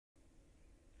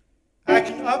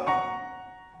up,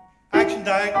 action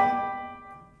diagonal,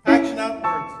 action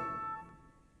outwards.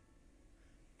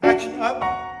 Action up,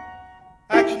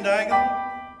 action diagonal,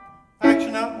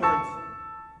 action outwards.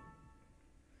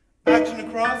 Action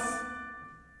across,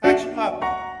 action up.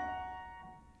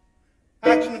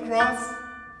 Action across,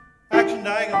 action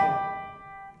diagonal.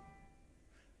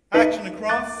 Action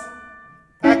across,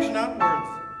 action outwards.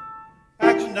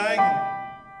 Action diagonal.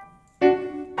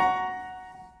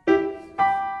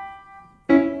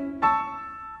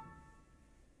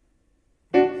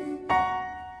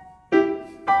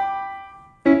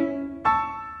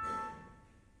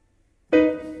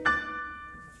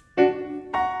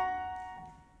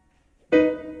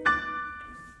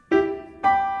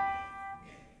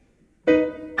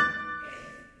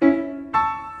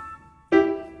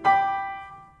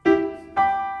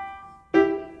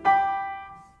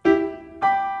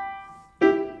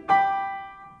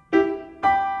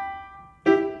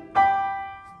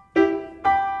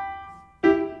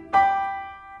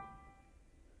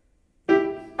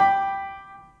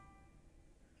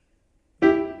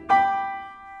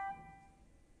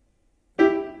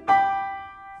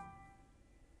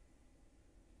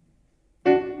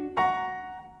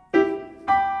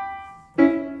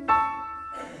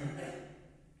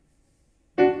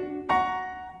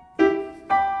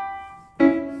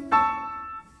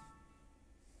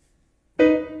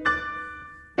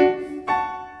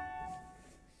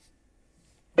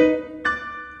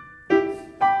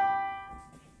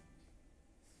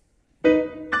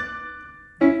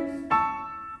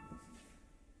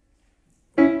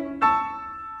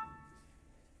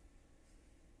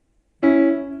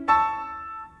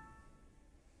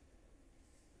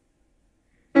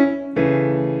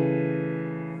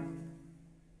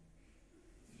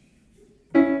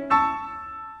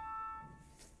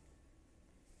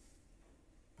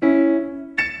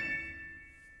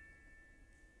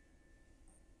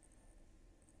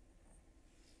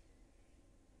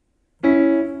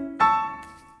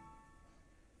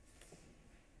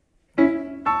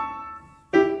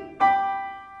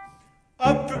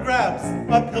 Up for grabs,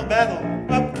 uphill battle,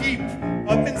 up keep,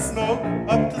 up in smoke,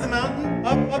 up to the mountain,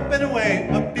 up and away,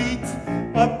 up beat,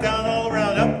 up down all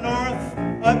around, up north,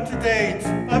 up to date,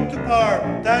 up to par,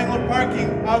 diagonal parking,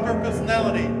 outward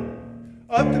personality.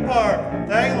 Up to par,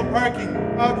 diagonal parking,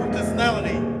 outward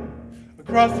personality.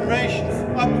 Across narrations,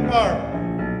 up to par.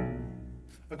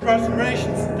 Across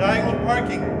narrations, diagonal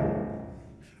parking.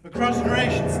 Across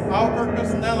narrations, outward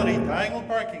personality, diagonal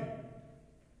parking.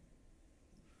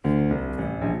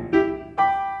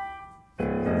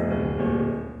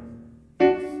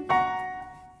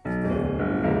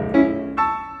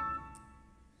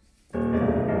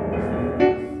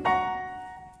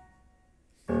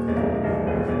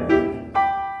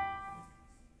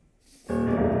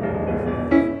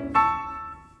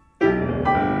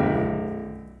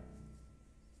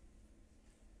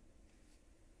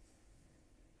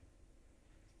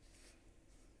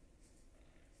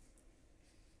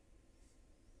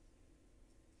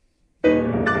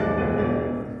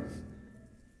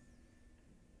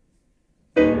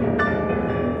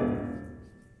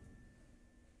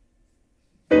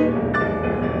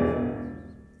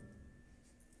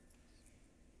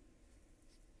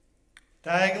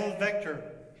 Diagonal vector.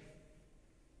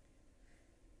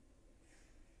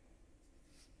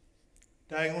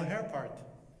 Diagonal hair part.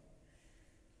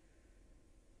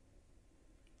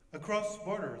 Across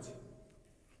borders.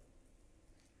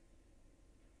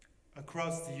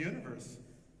 Across the universe.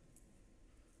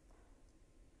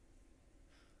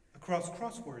 Across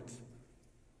crosswords.